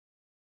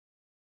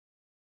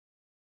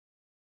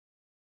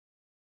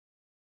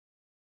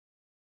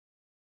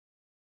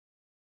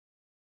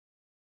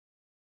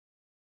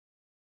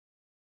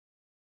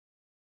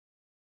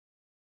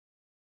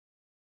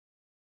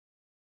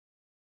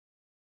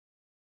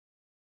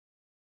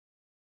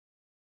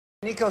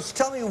Nikos,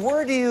 tell me,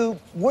 where do you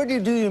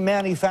do your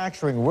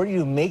manufacturing? Where do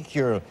you make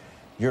your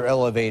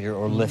elevator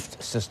or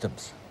lift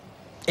systems?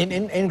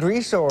 In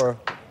Greece, or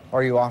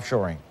are you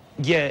offshoring?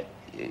 Yeah,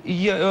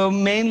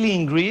 mainly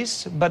in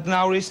Greece, but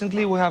now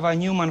recently we have a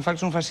new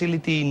manufacturing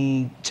facility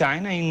in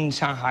China, in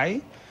Shanghai,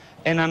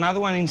 and another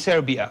one in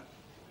Serbia.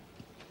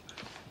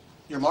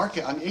 Your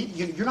market, I mean,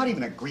 you're not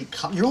even a Greek,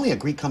 you're only a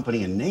Greek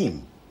company in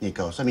name,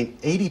 Nikos. I mean,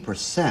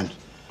 80%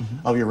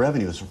 of your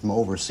revenues are from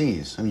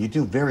overseas. I mean, you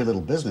do very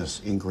little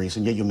business in Greece,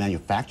 and yet you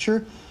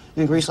manufacture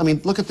in Greece. I mean,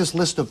 look at this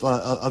list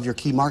of your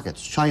key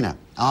markets: China,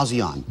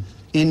 ASEAN,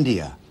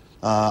 India,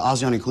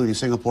 ASEAN including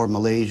Singapore,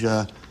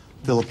 Malaysia,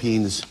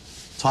 Philippines,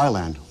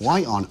 Thailand.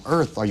 Why on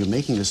earth are you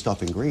making this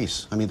stuff in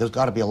Greece? I mean, there's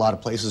got to be a lot of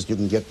places you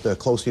can get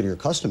closer to your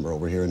customer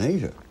over here in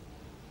Asia.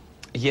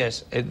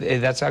 Yes,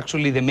 that's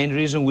actually the main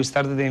reason we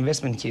started the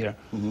investment here.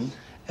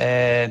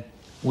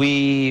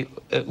 We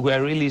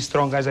are really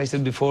strong, as I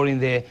said before, in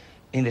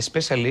the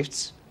special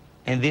lifts,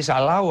 and this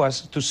allows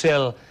us to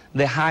sell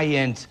the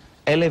high-end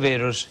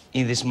elevators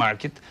in this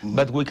market,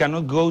 but we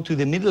cannot go to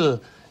the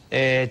middle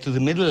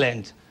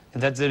end.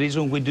 And that's the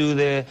reason we do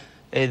the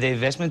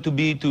investment,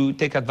 to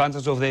take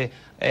advantage of the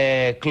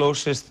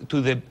closest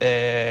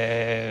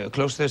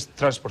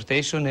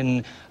transportation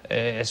and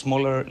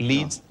smaller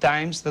lead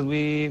times that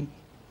we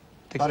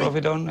take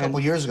profit on. A couple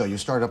years ago, you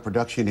started up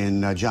production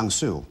in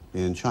Jiangsu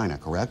in China,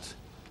 correct?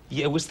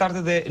 Yeah, we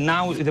started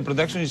now the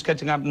production is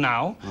catching up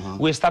now.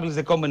 We established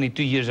the company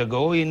 2 years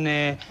ago in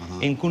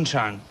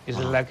Kunshan. It's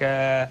like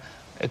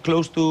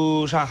close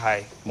to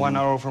Shanghai, 1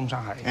 hour from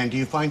Shanghai. And do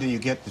you find that you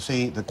get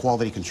the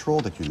quality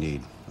control that you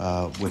need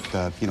with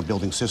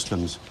building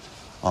systems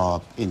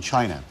in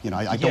China? You know,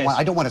 I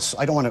don't want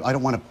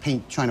to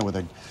paint China with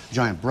a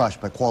giant brush,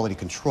 but quality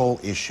control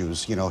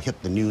issues, hit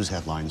the news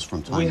headlines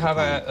from time to time. We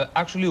have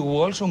actually we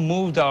also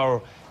moved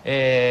our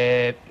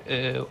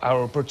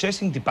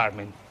purchasing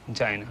department in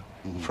China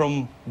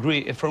from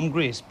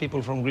Greece.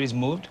 People from Greece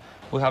moved.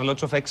 We have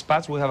lots of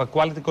expats. We have a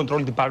quality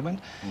control department.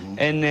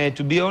 And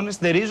to be honest,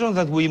 the reason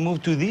that we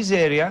moved to this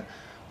area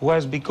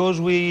was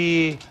because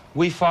we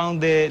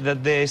found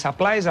that the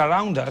supplies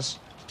around us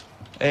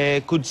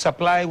could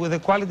supply with the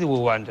quality we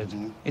wanted.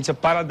 It's a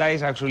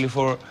paradise actually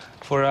for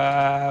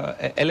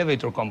an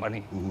elevator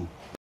company.